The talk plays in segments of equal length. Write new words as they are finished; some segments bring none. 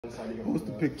Post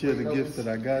a picture of the gifts that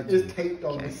I got you. It's taped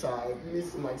on the side. You need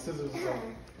some like scissors or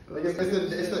something. Like it's the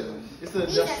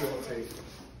industrial tape.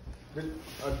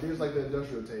 There's like the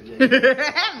industrial tape.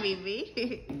 Yeah.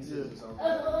 Maybe.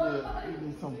 Yeah, you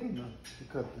need something to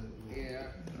cut that. Yeah.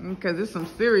 Because it's some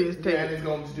serious tape. Dad is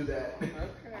going to do that.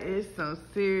 Okay. It's some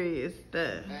serious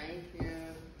stuff. Thank you.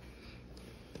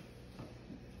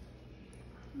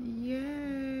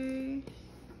 Yay.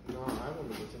 No, I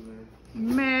wonder what's in there.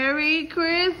 Merry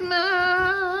Christmas.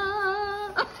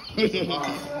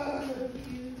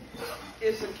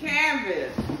 It's a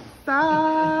canvas.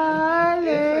 Silent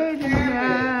It's a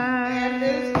canvas. And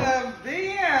it's night. a bill.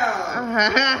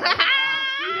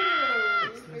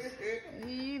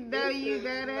 You know you This is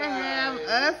gotta nice. have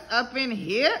us up in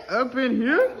here. I love it.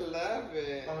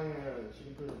 Oh yeah, she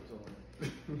can put it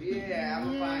somewhere. Yeah, I'm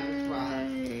gonna find a spot.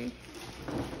 Yay.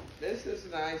 This is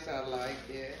nice. I like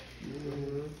it.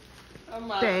 Mm-hmm. Oh,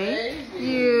 my Thank baby.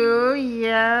 you.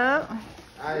 Yep.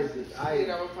 Isaac, I'm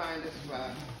gonna find a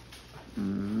spot.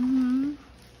 Mm-hmm.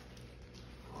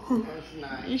 That's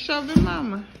nice. You showed the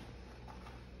mama.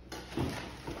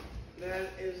 That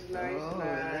is nice, Oh,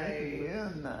 nice.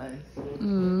 real nice.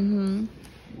 Mm-hmm.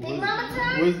 Big Mama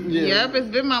time? Yeah. Yep, it's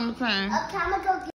big mama time. Time to go